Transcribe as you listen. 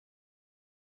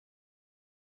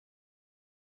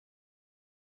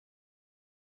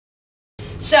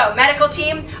So, medical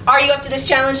team, are you up to this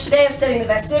challenge today of studying the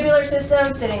vestibular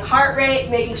system, studying heart rate,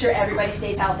 making sure everybody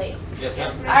stays healthy?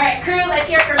 Yes, ma'am. All right, crew, let's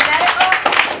hear it for medical.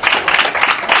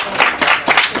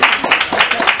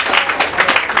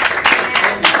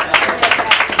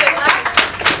 Good luck.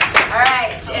 All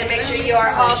right, and make sure you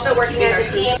are also working as a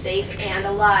team, safe and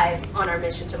alive on our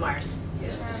mission to Mars.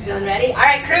 Yes, ma'am. Feeling ready? All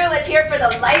right, crew, let's hear it for the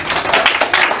life support.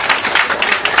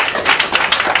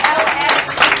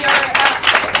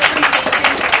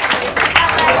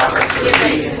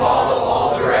 Follow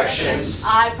all directions.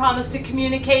 I promise to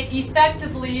communicate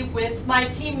effectively with my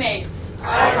teammates.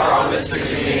 I promise to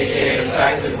communicate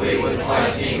effectively with my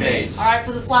teammates. All right,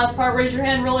 for this last part, raise your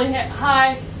hand really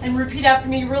high and repeat after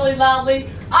me really loudly.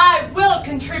 I will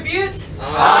contribute.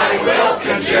 I will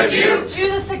contribute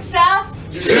To the success.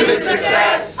 to the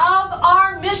success Of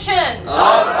our mission.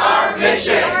 of our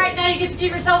mission. All right, now you get to give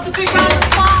yourselves a big round of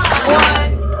applause.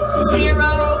 1,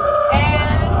 0.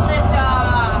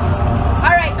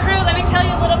 Tell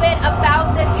you a little bit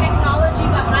about the technology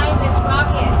behind this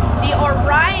rocket. The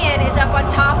Orion is up on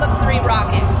top of 3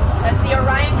 rockets. That's the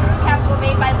Orion crew capsule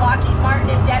made by Lockheed Martin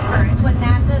in Denver. It's what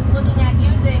NASA is looking at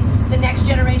using the next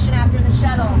generation after the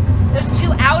shuttle. There's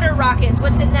 2 outer rockets.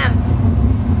 What's in them?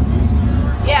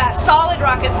 Yeah, solid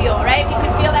rocket fuel, right? If you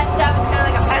could feel that stuff, it's kind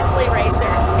of like a pencil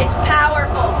eraser. It's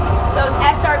powerful. Those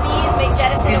SRBs may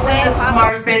jettison away.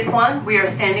 Mars Base 1, we are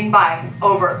standing by.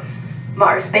 Over.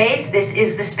 Mars Base, this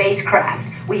is the spacecraft.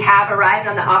 We have arrived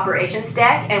on the operations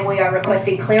deck and we are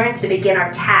requesting clearance to begin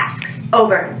our tasks.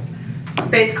 Over.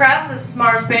 Spacecraft, this is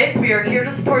Mars Base. We are here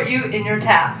to support you in your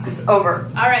tasks. Over.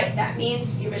 All right, that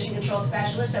means your mission control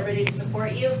specialists are ready to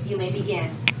support you. You may begin.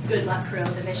 Good luck, crew.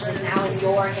 The mission is now in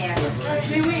your hands.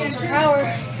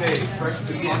 Okay, press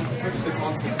the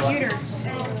console button.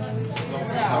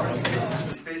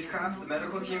 The spacecraft, the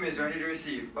medical team is ready to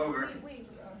receive. Over.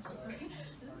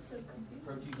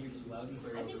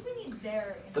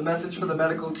 The message for the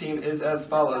medical team is as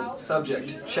follows.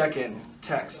 Subject, check-in,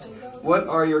 text. What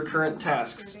are your current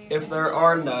tasks? If there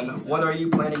are none, what are you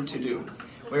planning to do?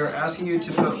 We are asking you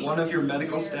to put one of your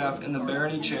medical staff in the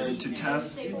barony chair to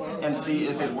test and see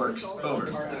if it works. Over.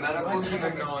 The medical team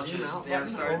acknowledges they have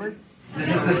started. This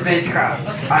is the spacecraft.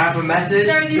 I have a message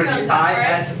for the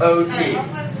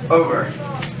ISOT. Over.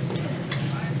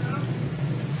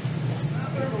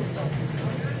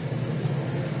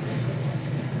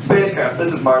 Spacecraft,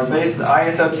 this is Mars Base. The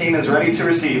ISO team is ready to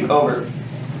receive. Over.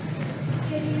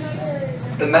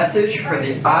 The message for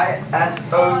the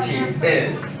ISOT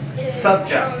is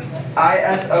subject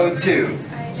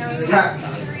ISO2. Text.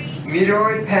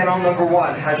 Meteoroid panel number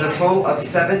 1 has a total of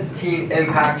 17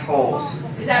 impact holes.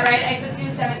 Is that right? ISO 2,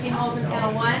 17 holes in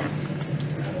panel 1.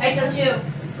 ISO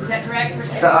 2, is that correct? For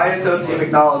the ISO team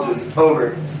acknowledges.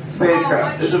 Over.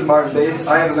 Spacecraft, this is Mars Base.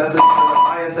 I have a message for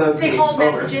the ISO team. Say hold Over.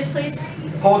 messages, please.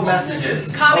 Hold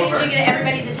messages. Comedy Over. to get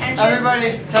everybody's attention.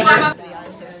 Everybody, touch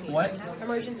it. What?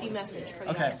 Emergency message for the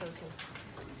Okay.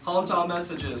 Halt all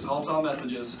messages. Halt all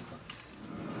messages.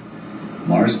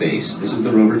 Mars Base, this is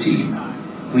the rover team.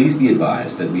 Please be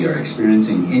advised that we are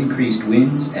experiencing increased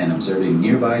winds and observing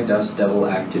nearby dust devil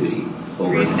activity.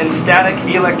 Over. Increase in static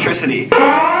electricity.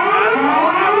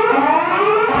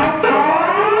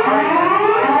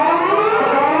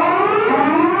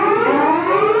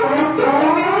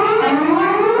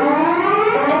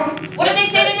 What did they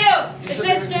say to do? It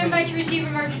says stand by to receive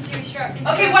emergency instructions.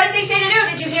 Okay, what did they say to do?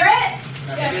 Did you hear it?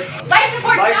 Yes. Life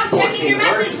support, stop checking your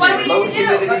message. What do we need to do?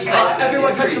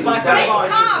 Everyone touch the black metal bar.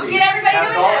 Calm. Get everybody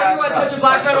doing it. Everyone touch the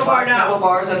black metal bar now. Metal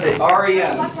bars at the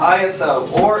REM,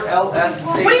 ISO, or LS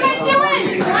station. What are you guys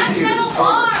doing? Black metal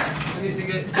bar.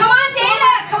 Come on,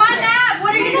 Data. Come on, Nav.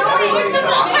 What are you doing?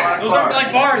 Those aren't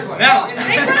like bars. Now.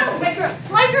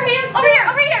 Slide your hands. Over here.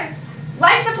 Over here.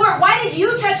 Life support, why did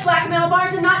you touch black metal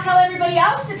bars and not tell everybody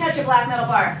else to touch a black metal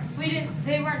bar? We didn't.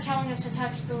 They weren't telling us to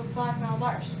touch the black metal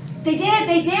bars. They did,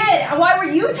 they did. Why were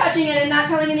you touching it and not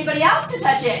telling anybody else to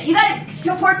touch it? You gotta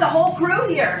support the whole crew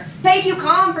here. Thank you,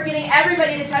 Com, for getting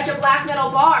everybody to touch a black metal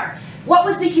bar. What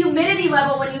was the humidity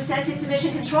level when you sent it to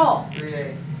mission control?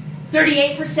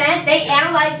 38%. They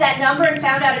analyzed that number and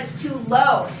found out it's too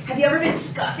low. Have you ever been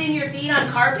scuffing your feet on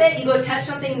carpet? You go touch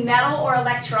something metal or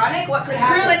electronic? What could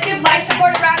happen? Crew, let's give life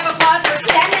support a round of applause for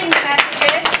sending the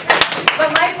messages.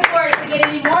 But life support, if we get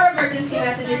any more emergency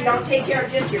messages, don't take care of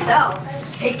just yourselves.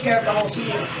 Take care of the whole team.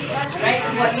 Right?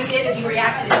 Because what you did is you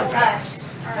reacted to us.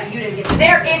 But you didn't get to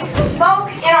There is smoke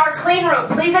in our clean room.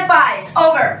 Please advise.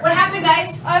 Over. What happened,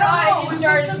 guys? I don't know. We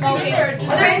started smoking.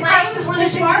 Were there flames? Were there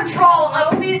sparks? Control,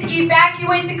 please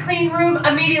evacuate the clean room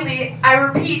immediately. I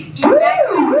repeat, evacuate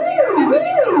the clean room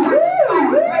immediately.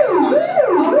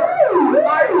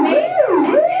 Mars Base,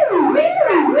 this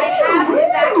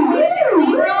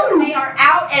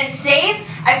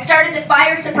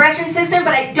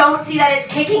don't see that it's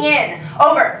kicking in.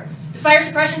 Over. The fire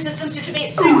suppression system should be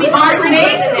Mars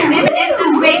Base, this is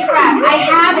the spacecraft. I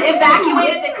have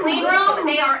evacuated the clean room.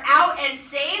 They are out and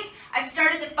safe. I've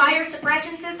started the fire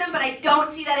suppression system, but I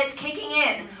don't see that it's kicking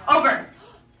in. Over.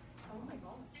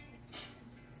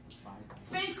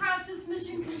 Spacecraft, this is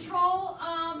mission control.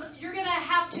 You're gonna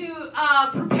have to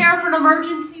prepare for an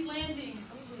emergency landing.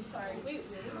 Oh, sorry. Wait.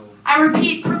 I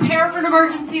repeat, prepare for an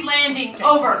emergency landing.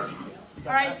 Over.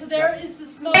 All right. So there is the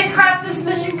smoke. Spacecraft, this is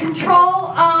mission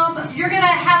control. You're gonna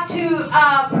have to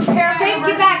prepare.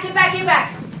 Get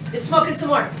back. It's smoking some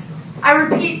more. I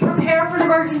repeat, prepare for an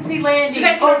emergency landing. Did you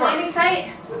guys go to the landing site?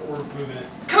 We're moving it.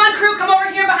 Come on, crew. Come over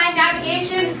here behind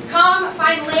navigation. Come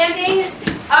find landing.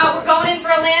 We're going in for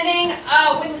a landing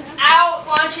without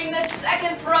launching the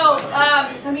second probe.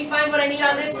 Let me find what I need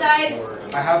on this side.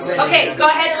 I have landing. Okay, go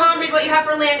ahead, Tom. Read what you have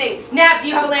for landing. Nav, do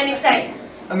you have a landing site?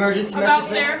 Emergency About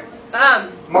message. there.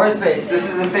 Mars Base, this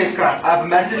is the spacecraft. I have a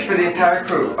message for the entire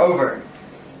crew. Over.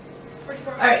 All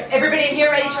right, everybody in here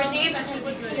ready to receive?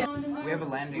 We have a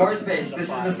landing. Mars Base, this is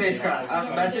the spacecraft. I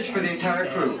have a message for the entire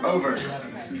crew. Over.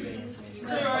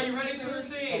 Are you ready to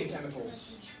receive? Chemicals?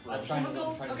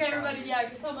 Okay, everybody, yeah,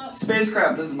 thumb up.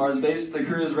 Spacecraft, this is Mars Base. The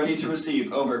crew is ready to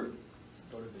receive. Over.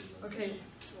 Okay.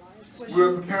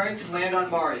 We're preparing to land on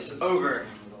Mars. Over.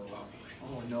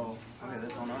 Oh no. Okay,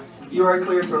 that's on us. You are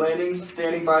cleared for landing.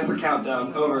 Standing by for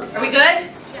countdown. Over. Are we good?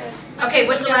 Yes. Okay,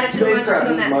 what's the latitude and Spacecraft,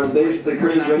 longitude on this is that? Mars Base. The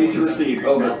crew is ready to receive.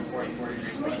 Over.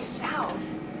 40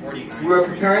 south. We're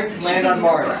preparing to land on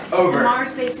Mars. Over.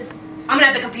 Mars base is... I'm gonna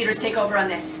have the computers take over on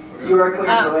this. You are cleared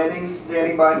for landing.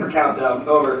 Standing by for countdown.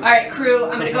 Over. All right, crew,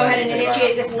 I'm gonna go ahead and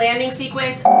initiate this landing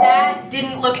sequence. That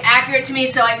didn't look accurate to me,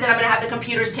 so I said I'm gonna have the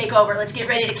computers take over. Let's get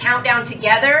ready to count down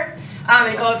together. I'm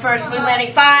gonna go for a smooth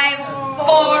landing. 5,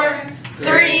 4,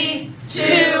 3,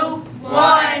 2,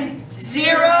 1,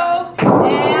 0.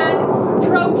 And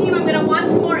probe team, I'm gonna want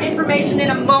some more information in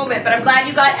a moment, but I'm glad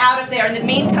you got out of there. In the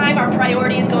meantime, our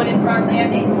priority is going in for our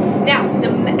landing. Now, the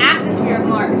atmosphere of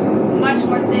Mars, much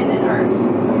more thin than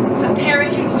Earth's. So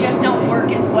parachutes just don't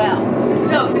work as well.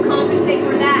 So to compensate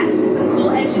for that, this is some cool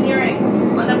engineering.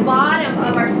 On the bottom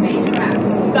of our spacecraft,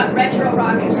 we've got retro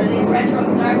rockets, or these retro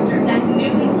thrusters. That's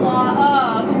Newton's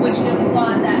law of, which Newton's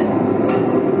law is that?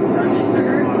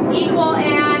 Equal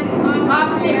and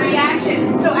opposite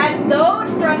reaction. So as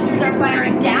those thrusters are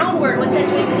firing downward, what's that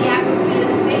doing to the actual speed of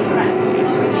the spacecraft?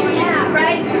 Yeah,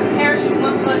 right? Since the parachutes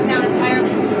won't slow us down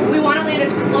entirely. We want to land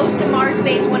as close to Mars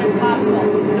Base 1 as possible.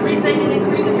 The reason I didn't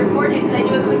agree with your coordinates is I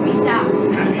knew it couldn't be south,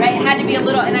 right? It had to be a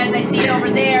little, and as I see it over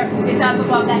there, it's up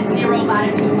above that 0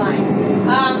 latitude line.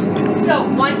 So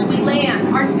once we land,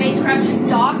 our spacecraft should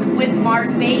dock with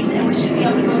Mars Base, and we should be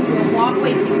able to go through a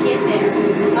walkway to get there.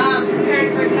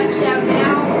 Preparing for a touchdown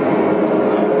now.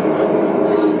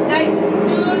 Nice and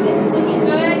smooth. This is looking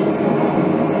good.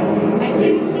 I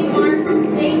didn't see Mars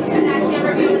Base in that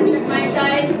camera view. I'm going to check my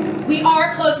side. We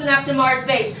are close enough to Mars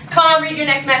Base. Come, read your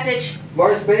next message.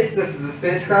 Mars Base, this is the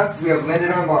spacecraft. We have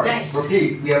landed on Mars. Nice.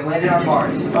 Repeat, we have landed on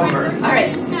Mars. Over. All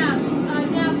right. Now, see if you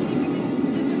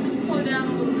can get them to slow down a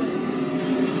little bit.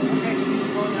 Okay, can you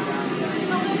slow down?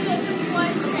 Tell them to deploy.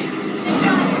 Okay, they've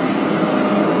got.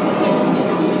 Okay, she did.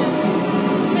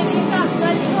 Okay, they've got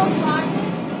retro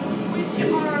rockets, which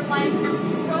are like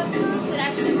thrusters that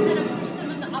actually kind of push them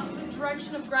in the opposite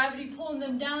direction of gravity, pulling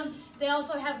them down. They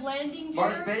also have landing gear.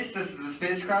 Mars Base, this is the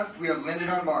spacecraft. We have landed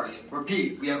on Mars.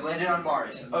 Repeat, we have landed on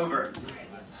Mars. Over.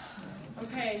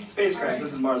 Okay. Spacecraft,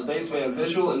 this is Mars Base. We have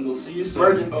visual, and we'll see you soon.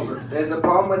 Emergency. Over. There's a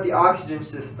problem with the oxygen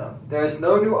system. There is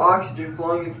no new oxygen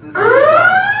flowing into the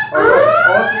spacecraft.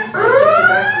 All things are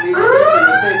back immediately for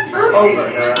your safety. Over. What?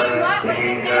 What did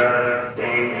they say? Did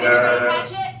anybody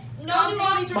catch it? No new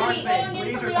oxygen flowing in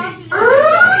from the oxygen.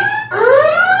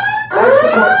 Life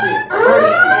support team.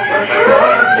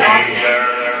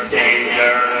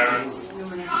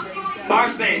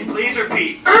 Mars Base, please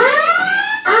repeat. Life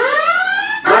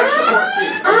support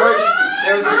team. Emergency.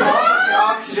 There is a problem with the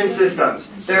oxygen systems.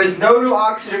 There is no new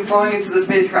oxygen flowing into the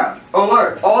spacecraft.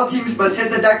 Alert. All teams must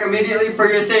hit the deck immediately for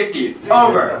your safety.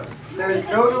 Over. There is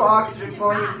no new oxygen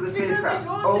flowing into the spacecraft.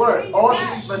 Alert. All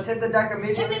teams must hit the deck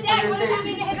immediately Hit the for deck. your What does that safety.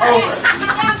 mean to hit the deck?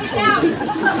 Get down.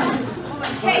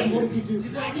 Hey,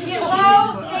 get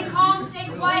low, stay calm, stay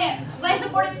quiet. Life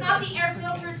support, it's not the air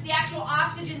filter, it's the actual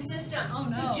oxygen system. Oh,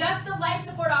 no. So just the life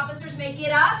support officers may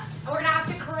get up, and we're going to have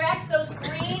to correct those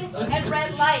green and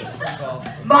red lights.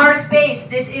 Mars Base,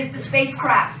 this is the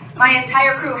spacecraft. My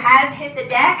entire crew has hit the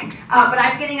deck, but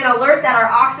I'm getting an alert that our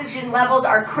oxygen levels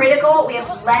are critical. We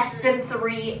have less than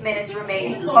 3 minutes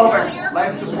remaining. Over.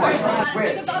 Life support.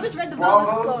 With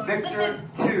Bravo Victor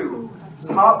 2.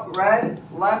 top red,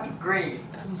 left green.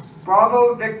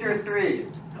 Bravo Victor 3,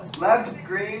 left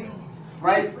green,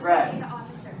 right red. Data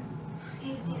officer.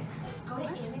 Data. Go to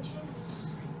images.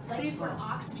 Like for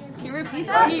oxygen. Can you repeat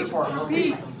that?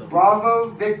 Repeat. Bravo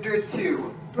Victor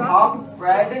 2, top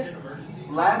red,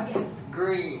 left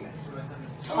green.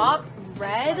 Top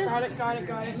red. Got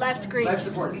it. Left green. Left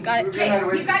support. Got it. Move your head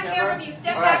away You've from got the camera view.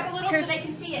 Step All back right. a little so they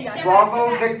can see it. Step Bravo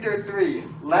back. Victor 3,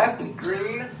 left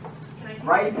green, Can I see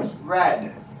right it?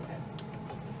 red.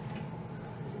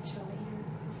 Does it show it here?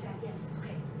 Set, yes.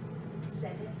 Okay.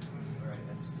 Set it.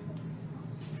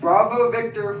 Bravo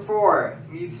Victor 4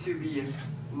 needs to be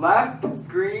left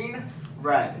green,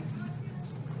 red.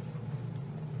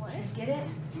 Let's get it.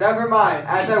 Never mind,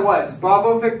 as I was.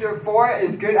 Bravo Victor 4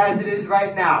 is good as it is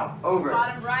right now. Over.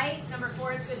 Bottom right. Number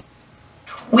 4 is good.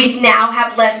 We now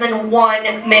have less than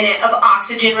 1 minute of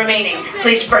oxygen remaining.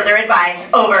 Please further advise.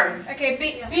 Over. Okay,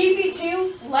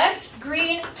 BV2, left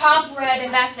green, top red,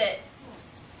 and that's it.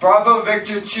 Bravo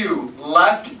Victor 2,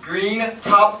 left green,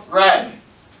 top red.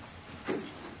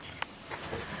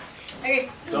 Okay.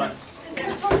 Done. Is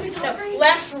it supposed to be top green?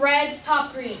 Left red,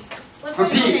 top green. Let's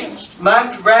just Repeat. change.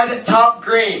 Left red, top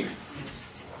green.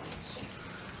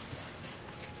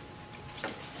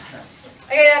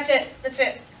 Okay, that's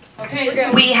it. Okay,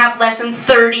 so We have less than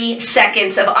 30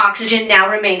 seconds of oxygen now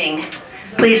remaining.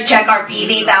 Please check our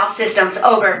BV valve systems.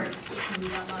 Over.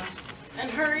 And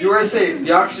hurry. You are safe.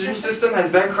 The oxygen system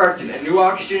has been corrected and new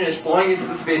oxygen is flowing into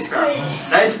the spacecraft.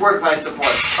 Nice work, life support.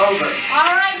 Over.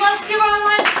 all right, let's give our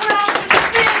life support out to the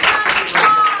spacecraft.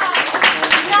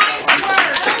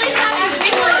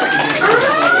 Nice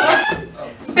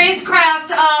work.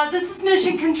 Spacecraft, this is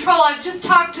mission control. I've just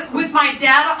talked with my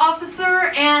data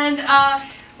officer, and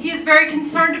he is very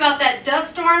concerned about that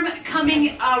dust storm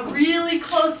coming really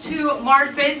close to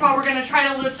Mars base while we're going to try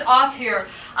to lift off here.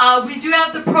 We do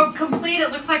have the probe complete.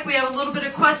 It looks like we have a little bit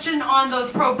of question on those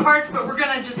probe parts, but we're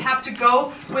going to just have to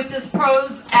go with this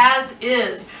probe as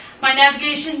is. My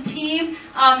navigation team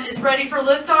is ready for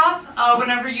liftoff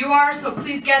whenever you are, so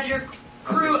please gather your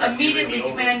crew immediately,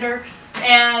 Commander.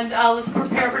 And let's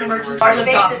prepare for an emergency Mars base,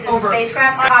 liftoff. this is Over.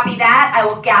 spacecraft. Copy that. I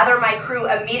will gather my crew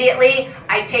immediately.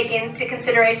 I take into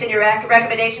consideration your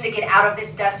recommendation to get out of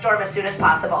this dust storm as soon as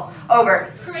possible.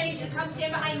 Over. Crew agent, come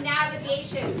stand behind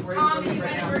navigation. Tom, did you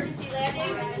run emergency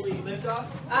landing?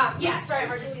 Yeah, sorry,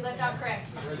 emergency liftoff, correct.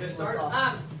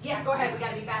 Yeah, go ahead, we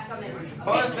gotta be fast on this.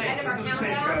 Mars Okay, base, end of our this is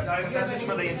countdown. spacecraft. I have a message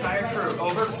for the entire crew.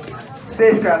 Over.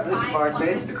 Spacecraft, this is Mars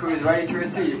base. The crew is ready to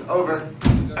receive. Over.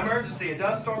 Emergency, a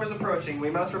dust storm is approaching. We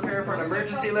must prepare for an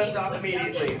emergency liftoff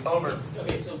immediately. Over.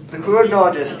 The crew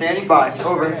acknowledges. Standing by.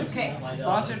 Over. Okay,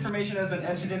 Launch information has been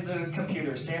entered into the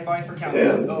computer. Stand by for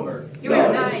countdown. Over. here we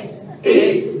go. 9,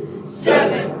 8,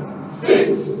 7,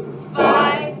 6,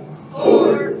 5,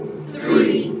 4,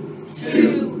 3,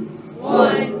 2,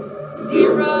 1,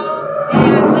 0.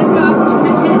 And liftoff. Did you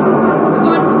catch it? We're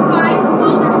going from 5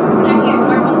 kilometers per second.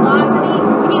 Our velocity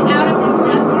to get out of this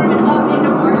dust storm and up into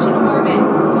Martian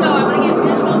orbit. So I want to get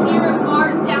visuals here of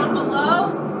Mars down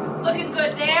below. Looking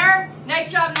good there.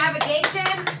 Nice job navigation.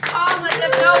 Tom, let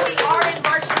them know we are in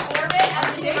Martian orbit.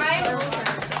 Everything right?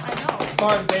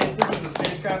 Mars base, this is the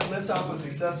spacecraft. Liftoff was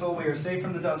successful. We are safe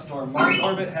from the dust storm. Mars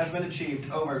orbit has been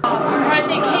achieved. Over. All right,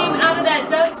 they came out of that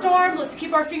dust storm. Let's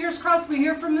keep our fingers crossed we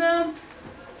hear from them.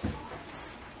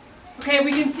 Okay,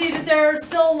 we can see that they're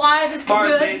still alive. This is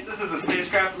Mars good. base, this is the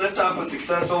spacecraft. Liftoff was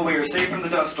successful. We are safe from the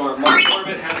dust storm. Mars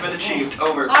orbit has been achieved.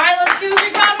 Over. All right, let's do a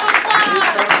big round of applause.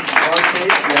 Mars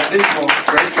base, we have visual.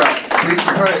 Great job. Please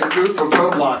prepare your crew for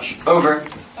probe launch. Over.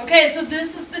 Okay, so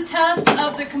this is the test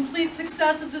of the complete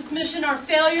success of this mission or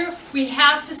failure. We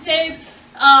have to save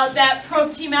that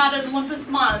probe team out at Olympus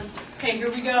Mons. Okay, here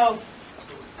we go.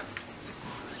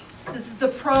 This is the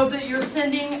probe that you're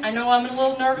sending. I know I'm a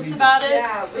little nervous about it.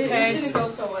 Yeah, it Okay. didn't go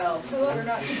so well. We're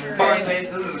not sure. Mars base,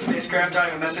 this is the spacecraft. I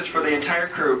have a message for the entire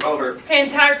crew. Over. Okay,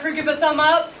 entire crew, give a thumb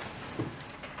up.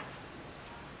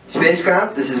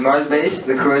 Spacecraft, this is Mars base.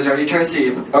 The crew is ready to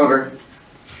receive. Over.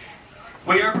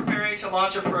 We are preparing to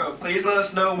launch a probe. Please let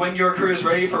us know when your crew is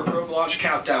ready for probe launch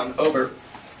countdown. Over.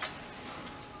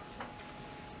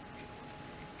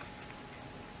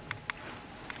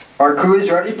 Our crew is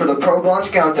ready for the probe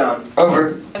launch countdown.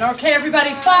 Over. And okay,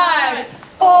 everybody, 5,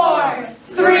 4,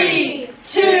 3,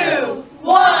 2,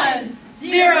 1,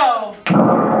 0.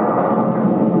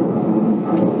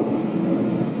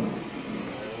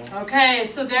 Okay,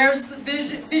 so there's the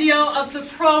video of the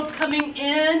probe coming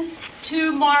in.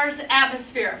 to Mars'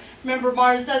 atmosphere. Remember,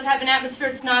 Mars does have an atmosphere.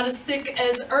 It's not as thick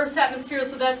as Earth's atmosphere,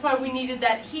 so that's why we needed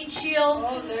that heat shield.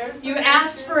 You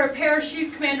asked for a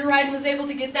parachute. Commander Ryden was able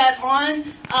to get that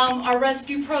on our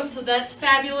rescue probe, so that's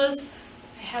fabulous.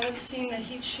 I haven't seen the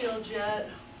heat shield yet.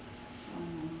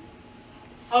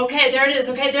 Okay, there it is.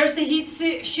 Okay, there's the heat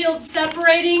shield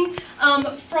separating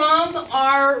from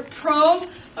our probe.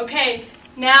 Okay,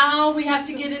 now we have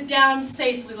to get it down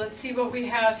safely. Let's see what we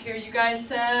have here. You guys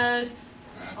said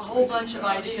a whole bunch of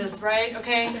ideas, right?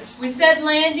 Okay, we said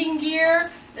landing gear.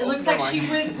 It looks like she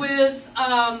went with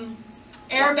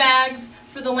airbags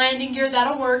for the landing gear.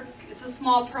 That'll work. It's a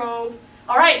small probe.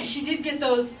 All right, and she did get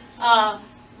those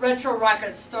retro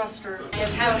rockets thruster. And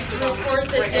has to report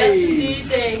that yes, indeed,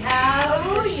 they have.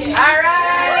 Oh, yeah. All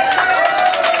right.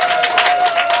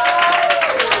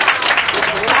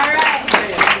 All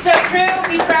right. So,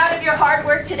 crew, be proud of your hard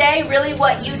work today. Really,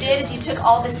 what you did is you took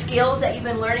all the skills that you've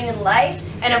been learning in life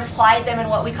and applied them in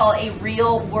what we call a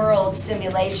real-world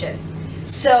simulation.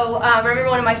 So, remember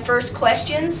one of my first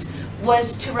questions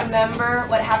was to remember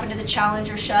what happened to the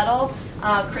Challenger shuttle,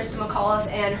 Krista McAuliffe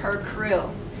and her crew.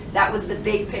 That was the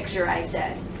big picture I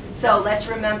said. So let's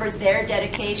remember their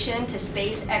dedication to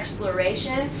space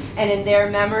exploration, and in their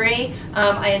memory,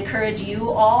 I encourage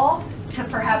you all to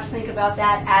perhaps think about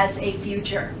that as a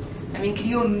future. I mean, can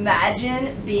you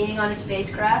imagine being on a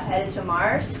spacecraft headed to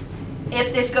Mars?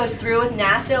 If this goes through with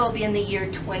NASA, it will be in the year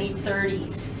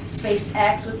 2030s.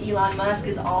 SpaceX with Elon Musk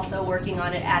is also working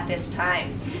on it at this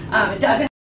time. It doesn't